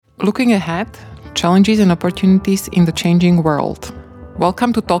Looking ahead, challenges and opportunities in the changing world.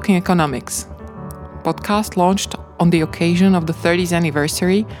 Welcome to Talking Economics, podcast launched on the occasion of the 30th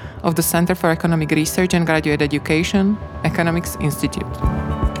anniversary of the Center for Economic Research and Graduate Education, Economics Institute.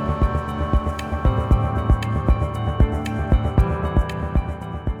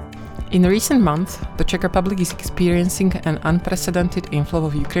 In recent months, the Czech Republic is experiencing an unprecedented inflow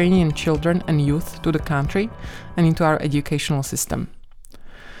of Ukrainian children and youth to the country and into our educational system.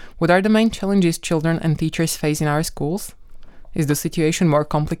 What are the main challenges children and teachers face in our schools? Is the situation more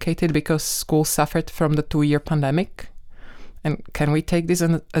complicated because schools suffered from the 2-year pandemic? And can we take this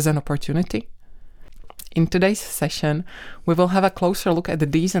as an opportunity? In today's session, we will have a closer look at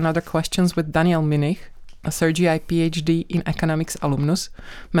these and other questions with Daniel Minich, a CERGI PhD in economics alumnus,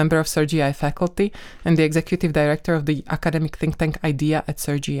 member of CERGI faculty, and the executive director of the academic think tank IDEA at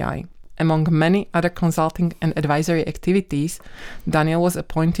CERGI. Among many other consulting and advisory activities, Daniel was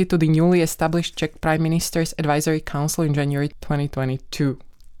appointed to the newly established Czech Prime Minister's Advisory Council in January 2022.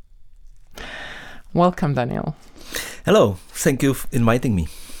 Welcome, Daniel. Hello, thank you for inviting me.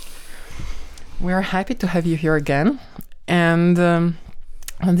 We are happy to have you here again, and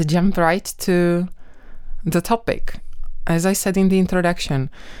to jump right to the topic. As I said in the introduction,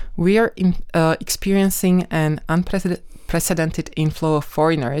 we are experiencing an unprecedented inflow of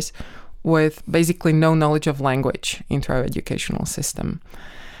foreigners with basically no knowledge of language into our educational system.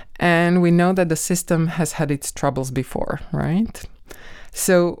 And we know that the system has had its troubles before, right?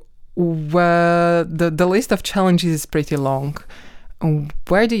 So the list of challenges is pretty long.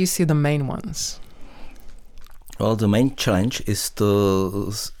 Where do you see the main ones? Well, the main challenge is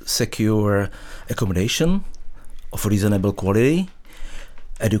to secure accommodation of reasonable quality,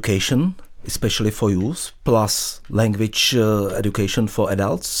 education, especially for youth, plus language education for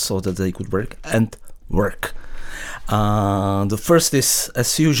adults so that they could work and work. The first is,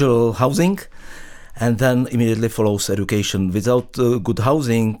 as usual, housing, and then immediately follows education. Without good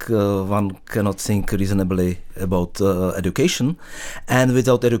housing, one cannot think reasonably about education, and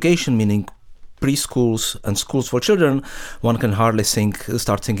without education, meaning preschools and schools for children, one can hardly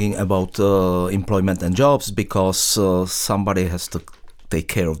start thinking about employment and jobs, because somebody has to take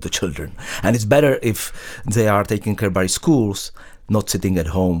care of the children. And it's better if they are taken care by schools, not sitting at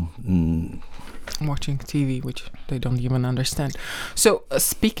home. Watching TV, which they don't even understand. So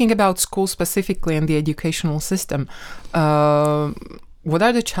speaking about schools specifically and the educational system, what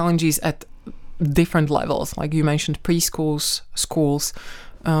are the challenges at different levels? Like you mentioned preschools, schools.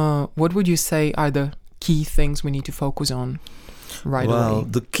 What would you say are the key things we need to focus on right away? Well,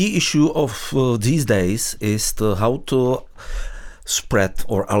 the key issue of these days is how to spread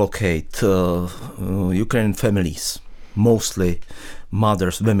or allocate Ukrainian families, mostly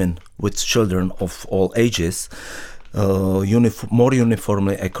mothers, women with children of all ages, more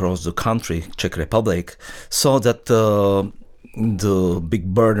uniformly across the country, Czech Republic, so that the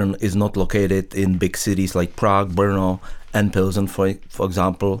big burden is not located in big cities like Prague, Brno, and Pilsen, for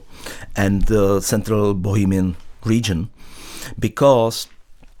example, and the central Bohemian region, because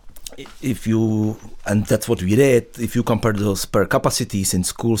and that's what we did, if you compare those per capacities in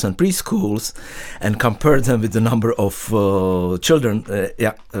schools and preschools and compare them with the number of children,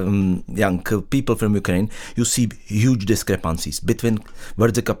 young people from Ukraine, you see huge discrepancies between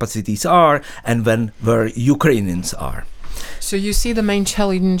where the capacities are and where Ukrainians are. So you see the main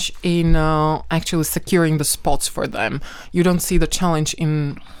challenge in actually securing the spots for them. You don't see the challenge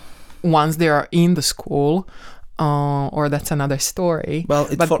in once they are in the school, or that's another story. Well,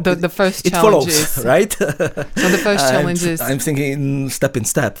 the first it challenge follows, is, right? So the first challenge is... I'm thinking step in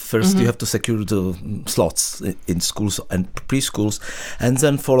step. First, you have to secure the slots in schools and preschools, and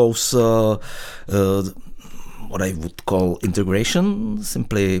then follows what I would call integration,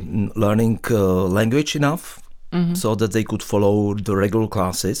 simply learning language enough, so that they could follow the regular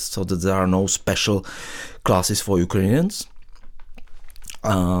classes, so that there are no special classes for Ukrainians.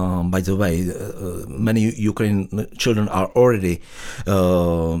 By the way, many Ukrainian children are already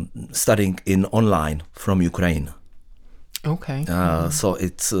studying in online from Ukraine. Okay. So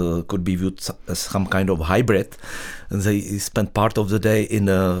it could be viewed as some kind of hybrid. They spend part of the day in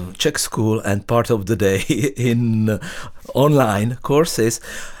a Czech school and part of the day in online courses.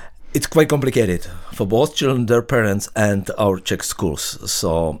 It's quite complicated for both children, their parents, and our Czech schools.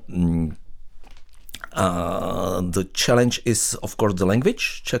 So the challenge is, of course, the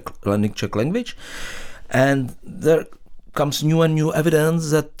language, learning Czech language, and there comes new and new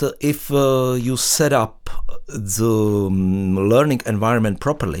evidence that if you set up the learning environment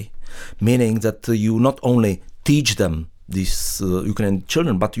properly, meaning that you not only teach them these Ukrainian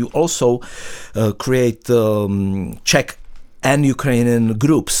children, but you also create Czech and Ukrainian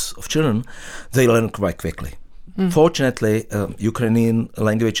groups of children, they learn quite quickly. Fortunately, Ukrainian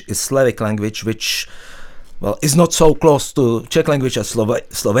language is Slavic language, which, well, is not so close to Czech language as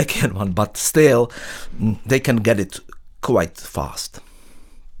Slovakian one, but still, they can get it quite fast.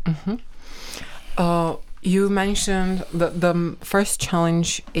 You mentioned the first challenge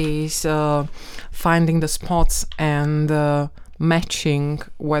is finding the spots and matching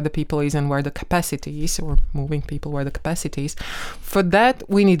where the people is and where the capacity is, or moving people where the capacity is. For that,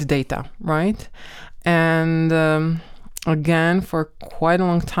 we need data, right? And again, for quite a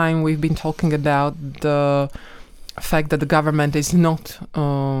long time, we've been talking about the fact that the government is not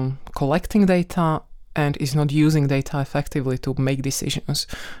collecting data and is not using data effectively to make decisions.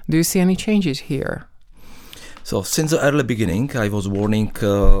 Do you see any changes here? So since the early beginning, I was warning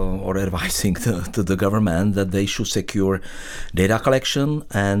or advising to the government that they should secure data collection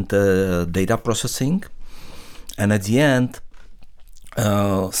and data processing. And at the end,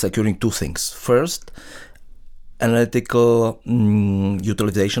 securing two things. First, analytical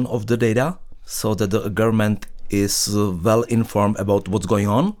utilization of the data so that the government is well informed about what's going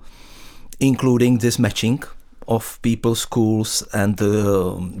on, including this matching of people, schools, and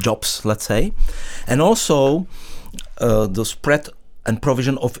jobs, let's say. And also the spread and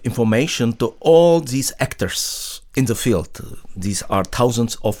provision of information to all these actors in the field. These are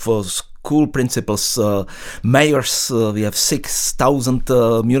thousands of school principals, mayors, we have 6,000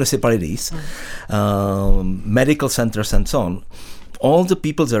 municipalities, medical centers, and so on. All the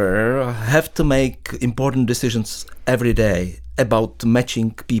people there have to make important decisions every day about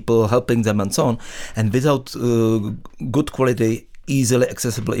matching people, helping them, and so on. And without good quality, easily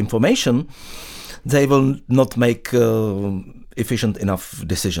accessible information, they will not make efficient enough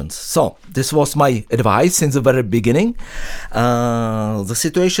decisions. So this was my advice since the very beginning. The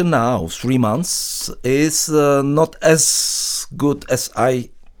situation now, 3 months, is not as good as I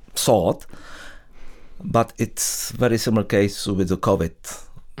thought, but it's very similar case with the COVID,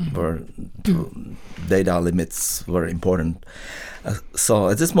 where data limits were important. So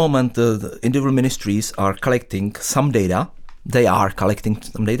at this moment, the individual ministries are collecting some data. They are collecting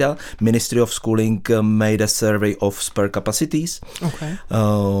some data. Ministry of Schooling made a survey of spare capacities. Okay.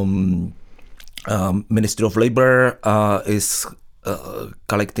 Ministry of Labor is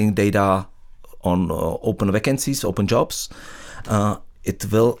collecting data on open vacancies, open jobs. It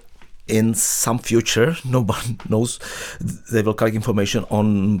will, in some future, nobody knows, they will collect information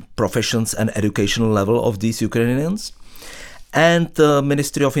on professions and educational level of these Ukrainians. And the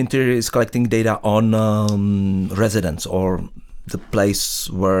Ministry of Interior is collecting data on residents or the place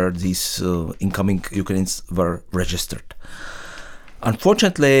where these incoming Ukrainians were registered.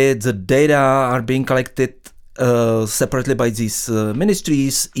 Unfortunately, the data are being collected separately by these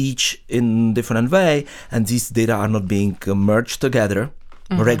ministries, each in different way, and these data are not being merged together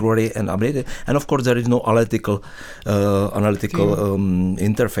regularly and updated. And of course, there is no analytical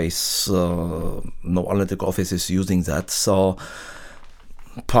interface. No analytical office is using that. So,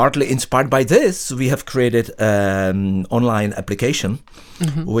 partly inspired by this, we have created an online application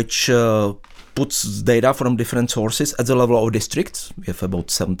which puts data from different sources at the level of districts. We have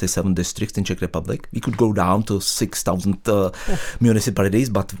about 77 districts in Czech Republic. We could go down to 6,000 municipalities,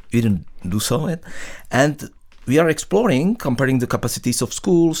 but we didn't do so. And we are exploring, comparing the capacities of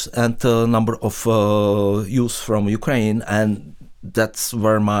schools and the number of youth from Ukraine, and that's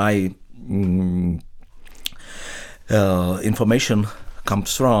where my information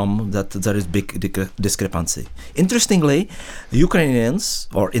comes from, that there is big discrepancy. Interestingly, Ukrainians,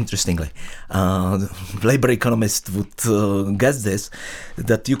 labor economists would guess this,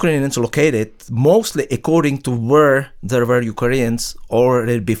 that Ukrainians located mostly according to where there were Ukrainians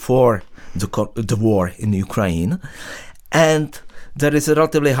already before the war in Ukraine, and there is a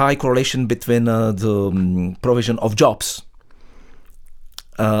relatively high correlation between the provision of jobs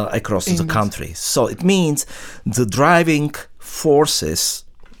across the country. So it means the driving forces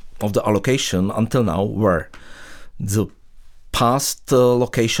of the allocation until now were the past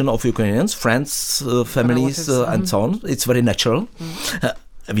location of Ukrainians, friends, families, and so on. It's very natural,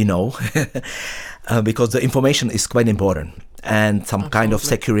 we know, because the information is quite important. And some kind of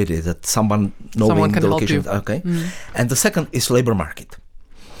security that someone knowing the location. Okay, and the second is labor market.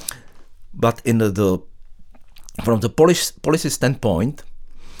 But in from the policy standpoint,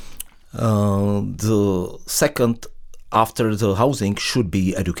 the second after the housing should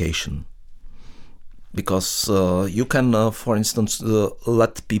be education, because you can, for instance,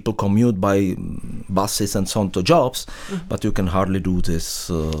 let people commute by buses and so on to jobs, but you can hardly do this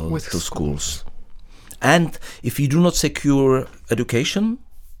to schools. And if you do not secure education,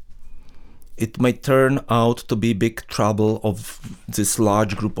 it may turn out to be big trouble of this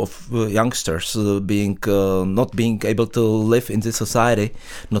large group of youngsters not being able to live in this society,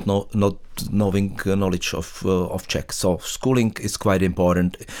 not knowing knowledge of Czech. So schooling is quite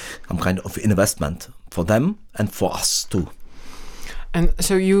important, some kind of investment for them and for us too. And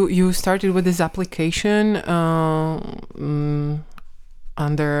so you started with this application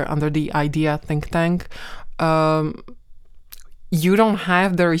under the IDEA think tank. You don't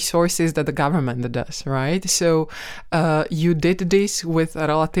have the resources that the government does, right? So you did this with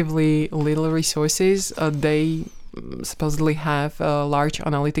relatively little resources. They supposedly have large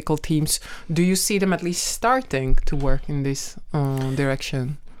analytical teams. Do you see them at least starting to work in this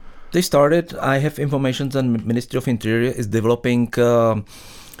direction? They started. I have information that Ministry of Interior is developing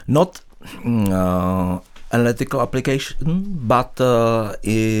not analytical application, but a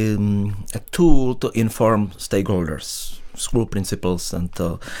tool to inform stakeholders, school principals and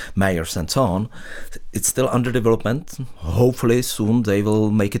mayors and so on. It's still under development. Hopefully soon they will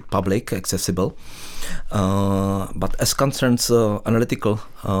make it public, accessible. But as concerns analytical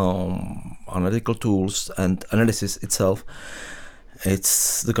tools and analysis itself,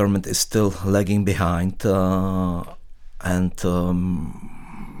 the government is still lagging behind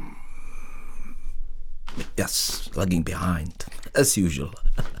lagging behind as usual.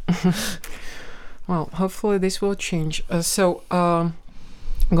 Well, hopefully this will change. So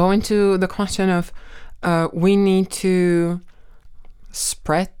going to the question of we need to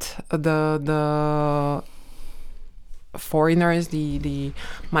spread the foreigners, the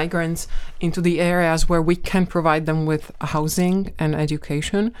migrants, into the areas where we can provide them with housing and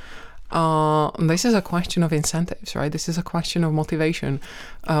education. This is a question of incentives, right? This is a question of motivation.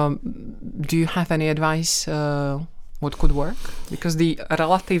 Do you have any advice what could work? Because the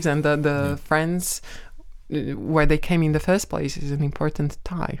relatives and the friends where they came in the first place is an important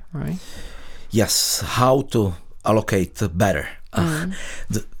tie, right? Yes, how to allocate better.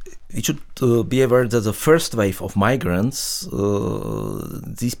 We should be aware that the first wave of migrants,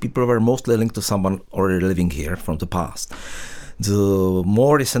 these people were mostly linked to someone already living here from the past. The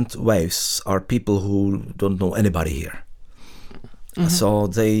more recent waves are people who don't know anybody here. So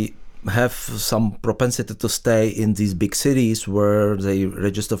they have some propensity to stay in these big cities where they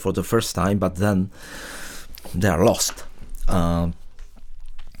register for the first time, but then they are lost.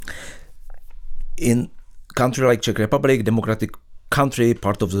 In country like Czech Republic, democratic country,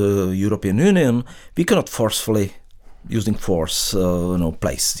 part of the European Union, we cannot forcefully, using force,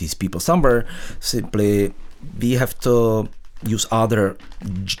 place these people somewhere. Simply, we have to use other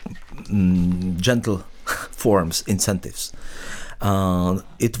gentle forms, incentives.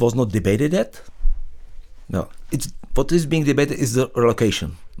 It was not debated yet. No, what is being debated is the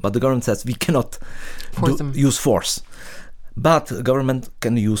relocation. But the government says we cannot use force. But the government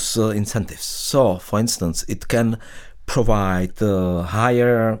can use incentives. So, for instance, it can provide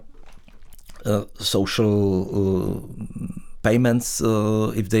higher social payments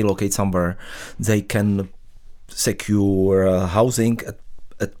if they locate somewhere. They can secure housing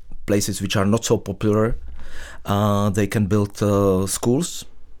at places which are not so popular. They can build schools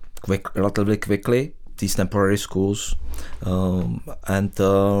relatively quickly, these temporary schools, and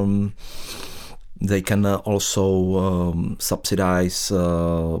they can also subsidize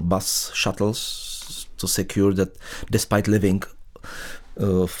bus shuttles to secure that despite living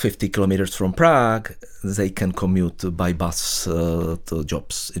 50 kilometers from Prague, they can commute by bus to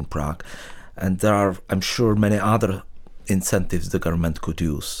jobs in Prague. And there are, I'm sure, many other incentives the government could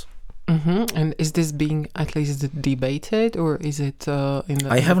use. And is this being at least debated, or is it in the...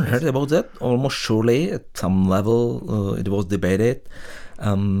 I haven't heard about that. Almost surely at some level it was debated,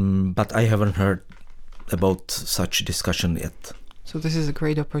 but I haven't heard about such discussion yet. So this is a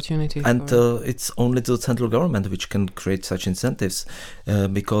great opportunity. And it's only the central government which can create such incentives,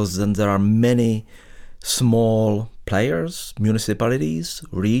 because then there are many small players, municipalities,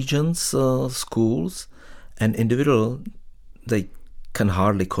 regions, schools, and individual. They can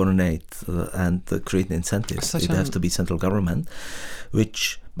hardly coordinate and create incentives. It has to be central government,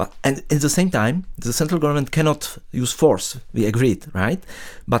 and at the same time, the central government cannot use force. We agreed, right?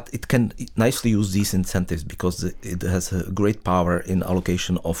 But it can nicely use these incentives because it has a great power in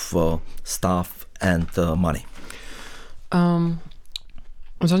allocation of staff and money. Don't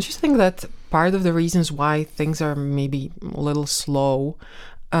you think that part of the reasons why things are maybe a little slow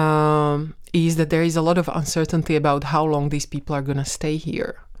is that there is a lot of uncertainty about how long these people are going to stay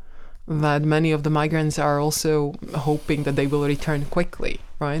here? That many of the migrants are also hoping that they will return quickly,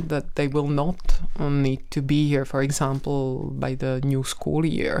 right? That they will not need to be here, for example, by the new school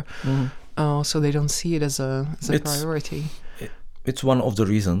year. So they don't see it as a priority. it's one of the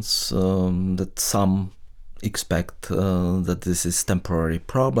reasons that some expect that this is temporary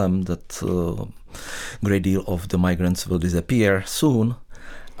problem, that great deal of the migrants will disappear soon.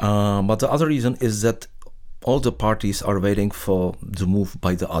 But the other reason is that all the parties are waiting for the move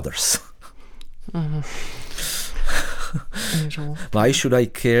by the others. Why should I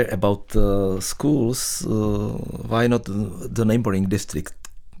care about schools? Why not the neighboring district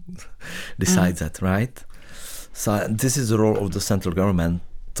decides that, right? So this is the role of the central government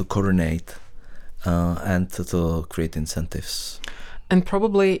to coordinate and to create incentives. And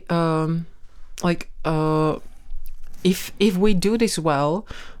probably, if we do this well,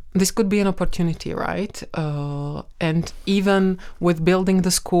 this could be an opportunity, right? And even with building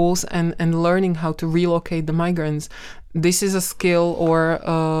the schools and learning how to relocate the migrants, this is a skill, or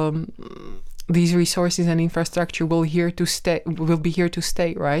these resources and infrastructure will be here to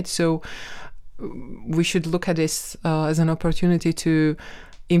stay, right? So we should look at this as an opportunity to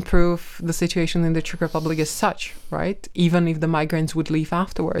improve the situation in the Czech Republic as such, right? Even if the migrants would leave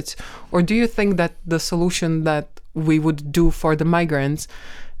afterwards. Or do you think that the solution that we would do for the migrants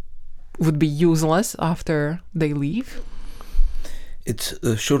would be useless after they leave? It's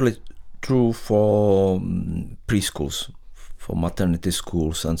surely true for preschools, for maternity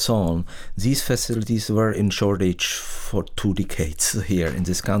schools and so on. These facilities were in shortage for 2 decades here in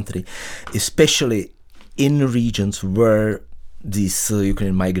this country, especially in regions where these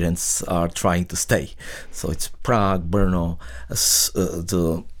Ukrainian migrants are trying to stay. So it's Prague, Brno,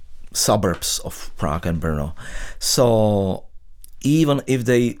 the suburbs of Prague and Brno. So even if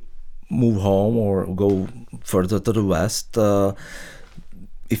they move home or go further to the west,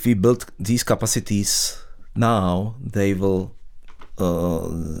 if we build these capacities now, they will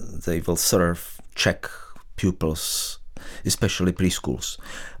serve Czech pupils, especially preschools.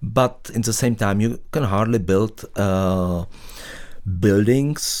 But in the same time, you can hardly build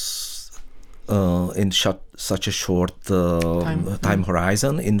buildings in such a short time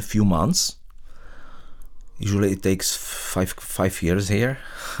horizon in a few months. Usually it takes five years here.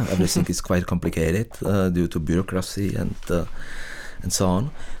 Everything is quite complicated due to bureaucracy and so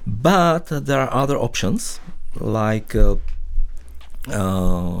on. But there are other options, like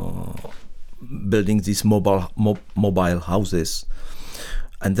building these mobile houses,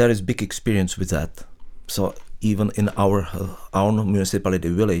 and there is big experience with that. So even in our municipality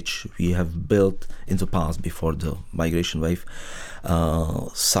village, we have built in the past, before the migration wave,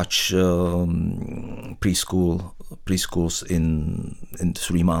 such preschools in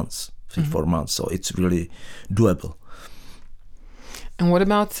 3 months, 4 months. So it's really doable. And what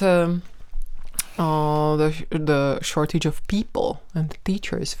about the shortage of people and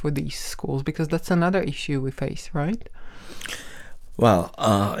teachers for these schools? Because that's another issue we face, right? Well,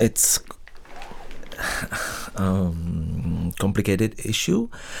 it's complicated issue.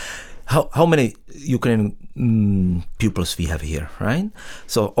 How many Ukrainian pupils we have here, right?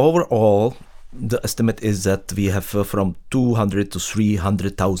 So overall, the estimate is that we have from 200 to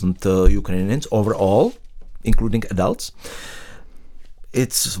 300,000 Ukrainians overall, including adults.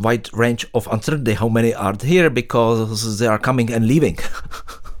 It's wide range of uncertainty how many are here, because they are coming and leaving.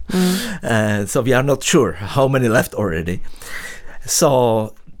 So we are not sure how many left already.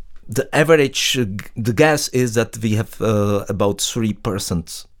 So the average, the guess is that we have about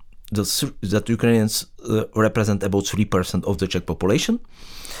 3%. That Ukrainians represent about 3% of the Czech population.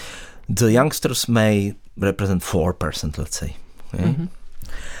 The youngsters may represent 4%, let's say. Okay?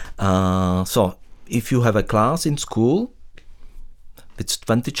 So if you have a class in school, it's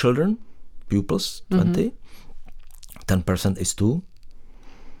 20 children, pupils, 20. 10% is 2.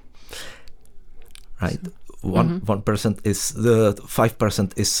 Right? 1% is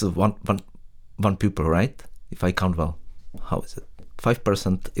 5% is one pupil, right? If I count well, how is it?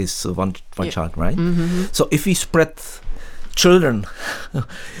 5% is one child, right? So if we spread children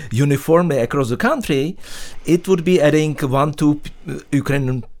uniformly across the country, it would be adding 1-2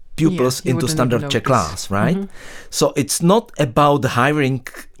 Ukrainian pupils into standard Czech class, right? So it's not about hiring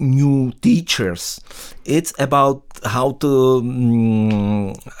new teachers. It's about how to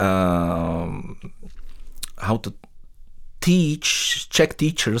teach Czech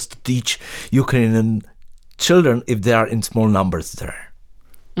teachers to teach Ukrainian children if they are in small numbers there.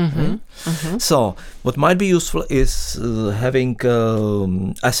 So what might be useful is having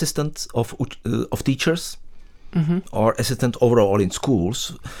assistants of teachers or assistant overall in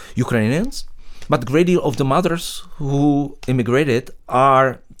schools, Ukrainians, but a great deal of the mothers who immigrated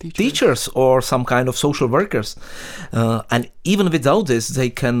are teachers or some kind of social workers. And even without this, they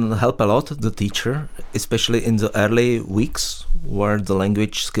can help a lot, the teacher, especially in the early weeks where the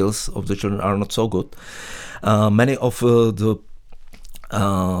language skills of the children are not so good. Many of the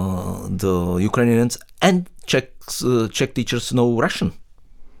the Ukrainians and Czech teachers know Russian.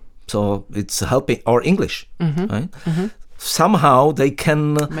 So it's helping, or English, right? Somehow they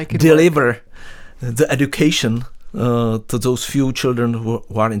can deliver the education to those few children who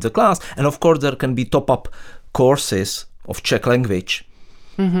are in the class. And of course, there can be top-up courses of Czech language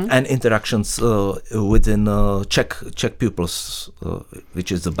and interactions within Czech pupils,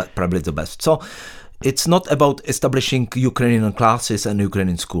 which is probably the best. So it's not about establishing Ukrainian classes and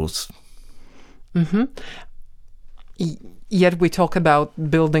Ukrainian schools. Yet we talk about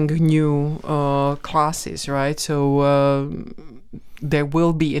building new classes, right? So there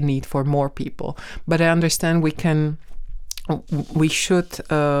will be a need for more people. But I understand we should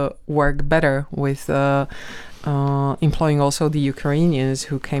work better with employing also the Ukrainians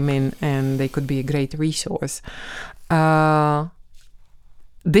who came in, and they could be a great resource.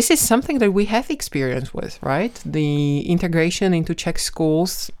 This is something that we have experience with, right? The integration into Czech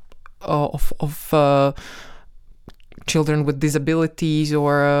schools of children with disabilities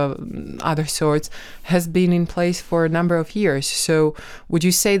or other sorts has been in place for a number of years. So would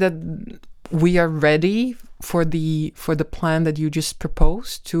you say that we are ready for the plan that you just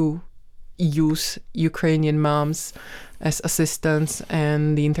proposed to use Ukrainian moms as assistants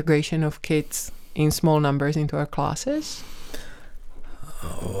and the integration of kids in small numbers into our classes?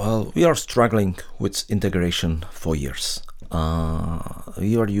 Well, we are struggling with integration for years.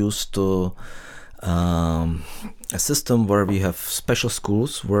 We are used to a system where we have special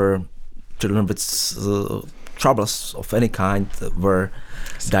schools where children with troubles of any kind were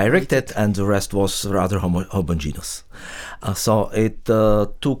directed, and the rest was rather homogeneous. So it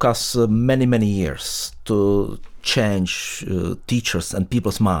took us many years to change teachers and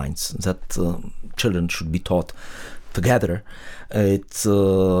people's minds that children should be taught together.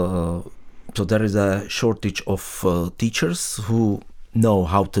 So there is a shortage of teachers who know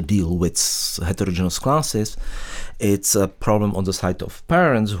how to deal with heterogeneous classes. It's a problem on the side of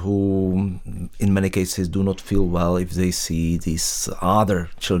parents who in many cases do not feel well if they see these other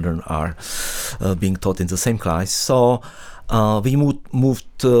children are being taught in the same class. So we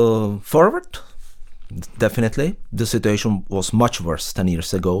moved forward. Definitely the situation was much worse 10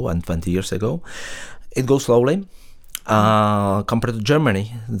 years ago and 20 years ago. It goes slowly. Compared to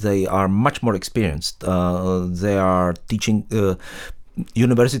Germany, they are much more experienced. They are teaching,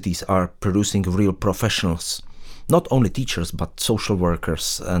 universities are producing real professionals, not only teachers, but social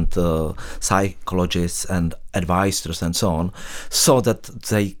workers and psychologists and advisors and so on, so that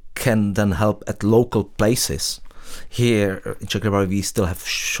they can then help at local places. Here in Czech Republic, we still have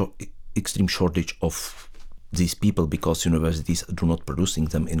extreme shortage of these people because universities do not producing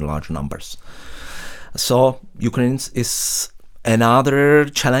them in large numbers. So Ukrainian is another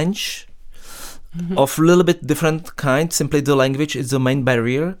challenge of a little bit different kind. Simply the language is the main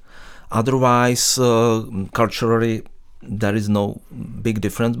barrier. Otherwise, culturally, there is no big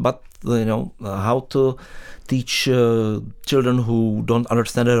difference. But how to teach children who don't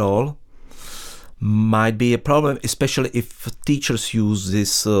understand at all might be a problem, especially if teachers use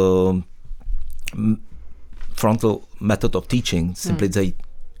this frontal method of teaching. Simply they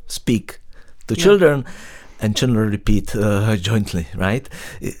speak to children, and children repeat jointly, right?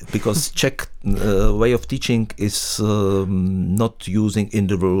 Because Czech way of teaching is not using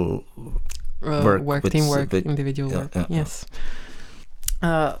individual work, teamwork, individual work. Yes.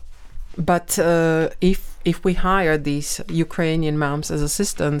 But if we hire these Ukrainian moms as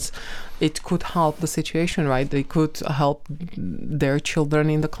assistants, it could help the situation, right? They could help their children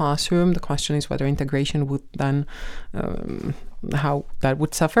in the classroom. The question is whether integration would then, how that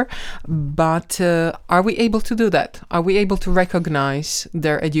would suffer. But are we able to do that? Are we able to recognize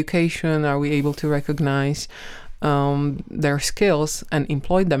their education? Are we able to recognize their skills and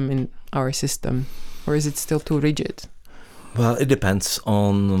employ them in our system? Or is it still too rigid? Well, it depends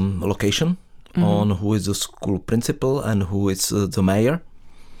on location, on who is the school principal and who is the mayor.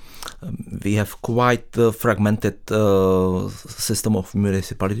 We have quite a fragmented system of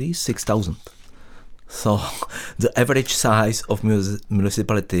municipalities, 6,000. So the average size of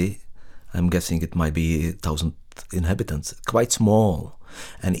municipality, I'm guessing it might be 1,000 inhabitants, quite small.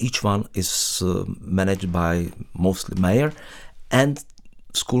 And each one is managed by mostly mayor and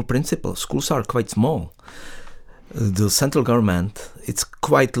school principal. Schools are quite small. The central government, it's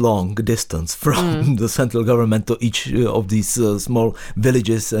quite long distance from the central government to each of these small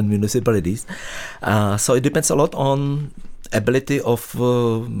villages and municipalities. So it depends a lot on ability of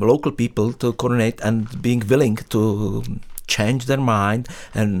local people to coordinate and being willing to change their mind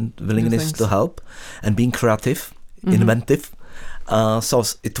and willingness to help and being creative, inventive. So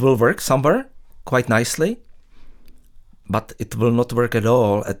it will work somewhere quite nicely. but it will not work at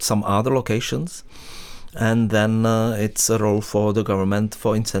all at some other locations. And then it's a role for the government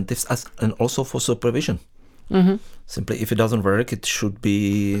for incentives and also for supervision. Mm-hmm. Simply, if it doesn't work, it should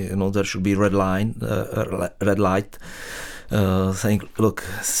be, there should be red light saying, look,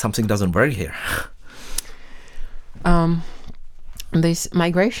 something doesn't work here. This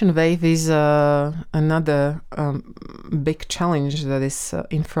migration wave is another big challenge that is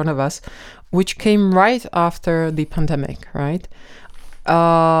in front of us, which came right after the pandemic, right?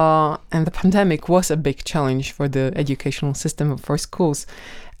 And the pandemic was a big challenge for the educational system, for schools.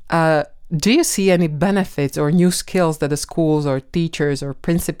 Do you see any benefits or new skills that the schools or teachers or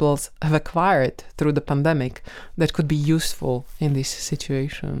principals have acquired through the pandemic that could be useful in this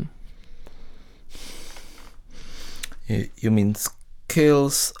situation? You mean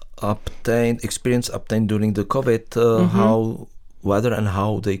skills obtained, experience obtained during the COVID, whether and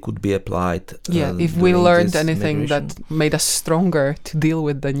how they could be applied? If we learned anything migration? that made us stronger to deal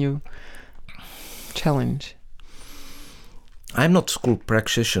with the new challenge. I'm not school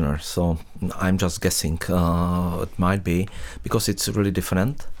practitioner, so I'm just guessing. It might be, because it's really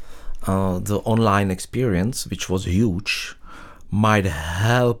different. The online experience, which was huge, might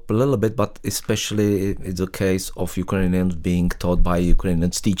help a little bit, but especially in the case of Ukrainians being taught by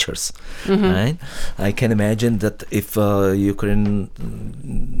Ukrainian teachers. Right? I can imagine that if Ukrainian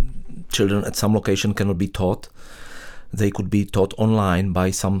children at some location cannot be taught, they could be taught online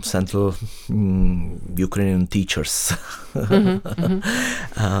by some central Ukrainian teachers. It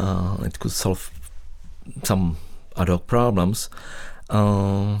could solve some other problems.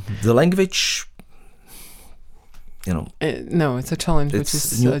 The language, no, it's a challenge, which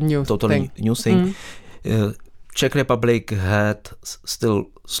is a new totally thing. new thing. Czech Republic had still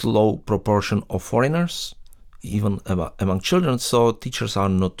slow proportion of foreigners, even among children, so teachers are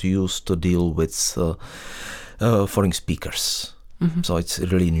not used to deal with foreign speakers. So it's a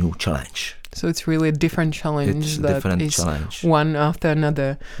really new challenge. So it's really a different challenge one after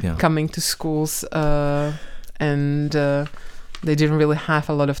another coming to schools, and they didn't really have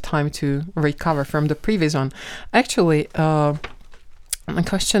a lot of time to recover from the previous one. Actually, my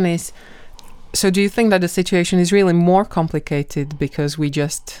question is, so do you think that the situation is really more complicated because we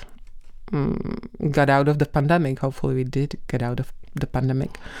just got out of the pandemic? Hopefully we did get out of the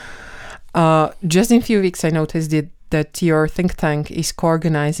pandemic. Just in a few weeks, I noticed that your think tank is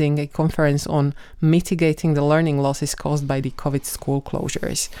co-organizing a conference on mitigating the learning losses caused by the COVID school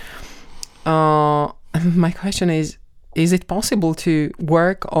closures. My question is it possible to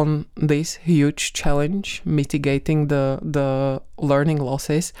work on this huge challenge, mitigating the learning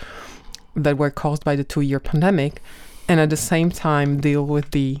losses that were caused by the 2-year pandemic, and at the same time deal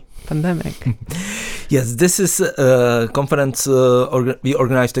with the pandemic? Yes, this is a conference we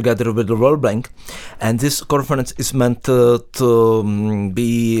organized together with the World Bank, and this conference is meant to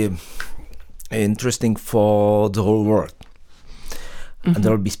be interesting for the whole world. And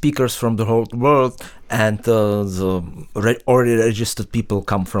there will be speakers from the whole world, and the already registered people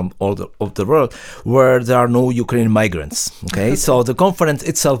come from all of the world, where there are no Ukrainian migrants. Okay, so the conference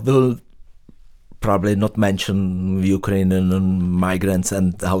itself will probably not mention Ukrainian migrants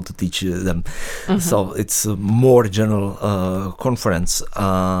and how to teach them. So it's a more general conference.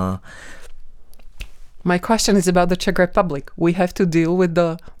 My question is about the Czech Republic. We have to deal with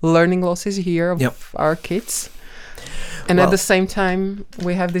the learning losses here of our kids. And at the same time,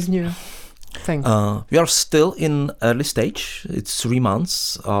 we have this new thing. We are still in early stage. It's 3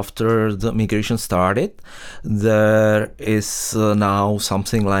 months after the migration started. There is now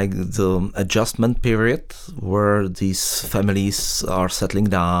something like the adjustment period where these families are settling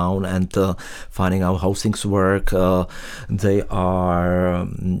down and finding out how things work. They are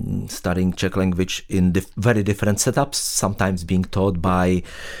studying Czech language in very different setups, sometimes being taught by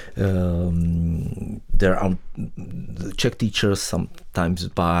their Czech teachers, sometimes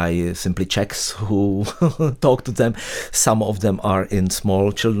by simply Czechs who talk to them. Some of them are in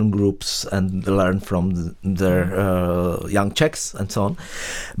small children groups and learn from their young Czechs and so on.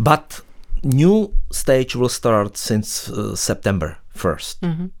 But new stage will start since September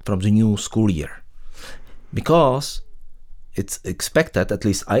 1st, from the new school year. Because it's expected, at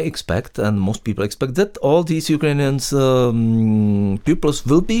least I expect, and most people expect, that all these Ukrainian pupils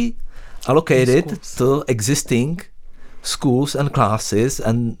will be allocated to existing schools and classes,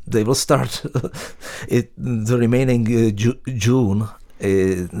 and they will start the remaining June.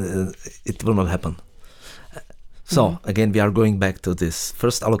 It will not happen. So again, we are going back to this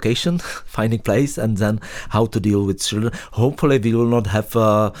first allocation, finding place, and then how to deal with children. Hopefully we will not have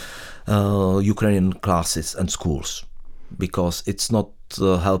Ukrainian classes and schools. because it's not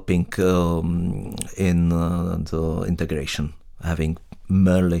helping in the integration, having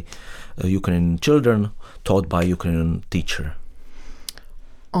merely Ukrainian children taught by Ukrainian teacher.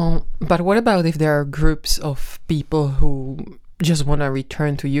 But what about if there are groups of people who just want to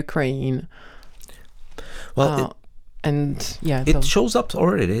return to Ukraine? Well, it shows up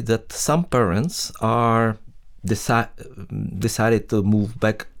already that some parents are decided to move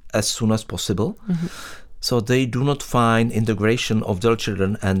back as soon as possible. Mm-hmm. So they do not find integration of their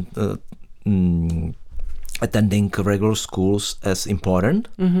children and attending regular schools as important.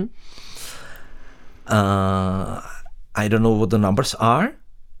 Mm-hmm. I don't know what the numbers are.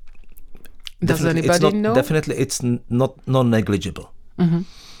 Does anybody know? Definitely, it's not non-negligible. Mm-hmm.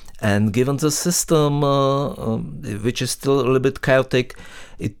 And given the system, which is still a little bit chaotic,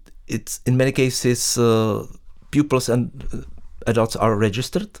 it's in many cases pupils and adults are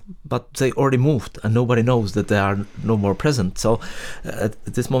registered, but they already moved, and nobody knows that they are no more present. So at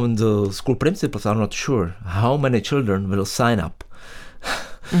this moment, the school principals are not sure how many children will sign up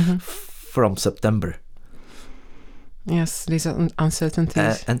mm-hmm. from September. Yes, these are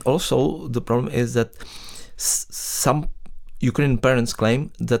uncertainties. And also the problem is that some Ukrainian parents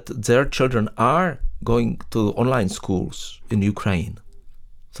claim that their children are going to online schools in Ukraine.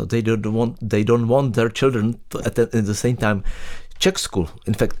 So they don't want their children to attend at the same time Czech school.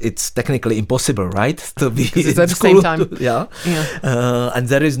 In fact, it's technically impossible, right? To be it's at the same time. Yeah. And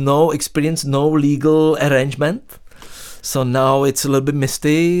there is no experience, no legal arrangement. So now it's a little bit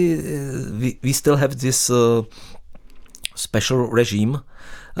misty. We still have this special regime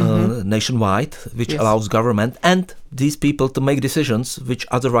nationwide, which allows government and these people to make decisions which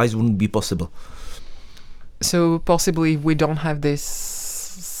otherwise wouldn't be possible. So possibly we don't have this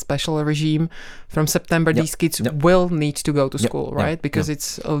special regime from September. These kids will need to go to school, right? Because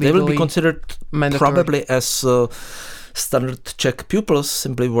it's legally they will be considered mandatory. Probably as standard Czech pupils,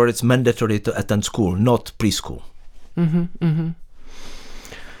 simply where it's mandatory to attend school, not preschool.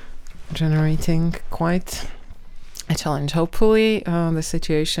 Generating quite a challenge. Hopefully the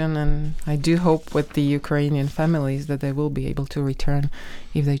situation, and I do hope with the Ukrainian families that they will be able to return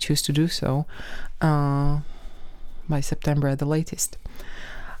if they choose to do so by September at the latest.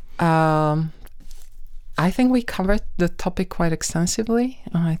 I think we covered the topic quite extensively.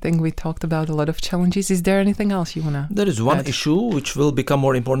 I think we talked about a lot of challenges. Is there anything else you want to There is one add? issue which will become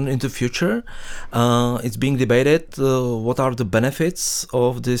more important in the future. It's being debated. What are the benefits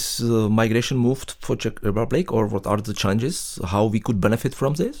of this migration move for Czech Republic, or what are the challenges? How we could benefit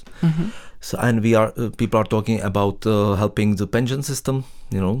from this? Mm-hmm. So, and people are talking about helping the pension system,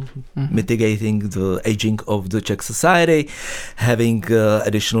 mitigating the aging of the Czech society, having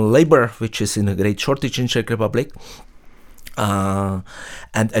additional labor, which is in a great shortage in Czech Republic, and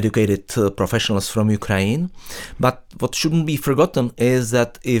educated professionals from Ukraine. But what shouldn't be forgotten is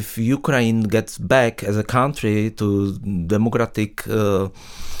that if Ukraine gets back as a country to democratic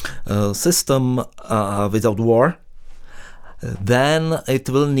system without war, then it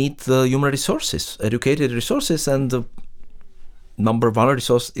will need human resources, educated resources, and the number one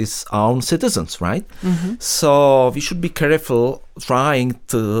resource is our own citizens, right? Mm-hmm. So we should be careful trying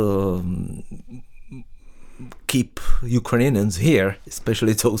to keep Ukrainians here,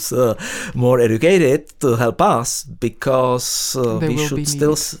 especially those more educated, to help us, because we should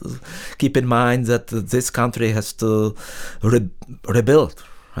still keep in mind that this country has to rebuild,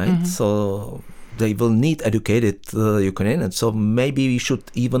 right? Mm-hmm. So they will need educated Ukrainians. So maybe we should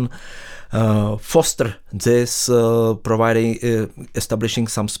even foster this, establishing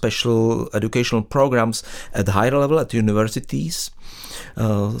some special educational programs at higher level at universities,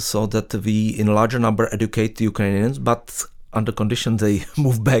 so that we in a larger number educate the Ukrainians, but under condition they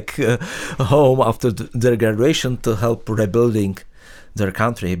move back home after their graduation to help rebuilding their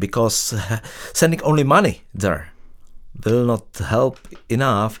country, because sending only money there will not help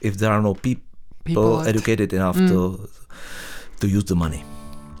enough if there are no people educated enough to use the money.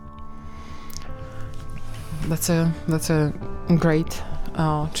 That's a great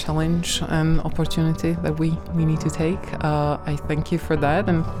challenge and opportunity that we need to take. I thank you for that,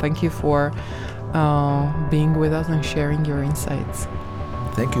 and thank you for being with us and sharing your insights.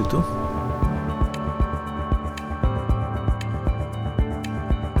 Thank you too.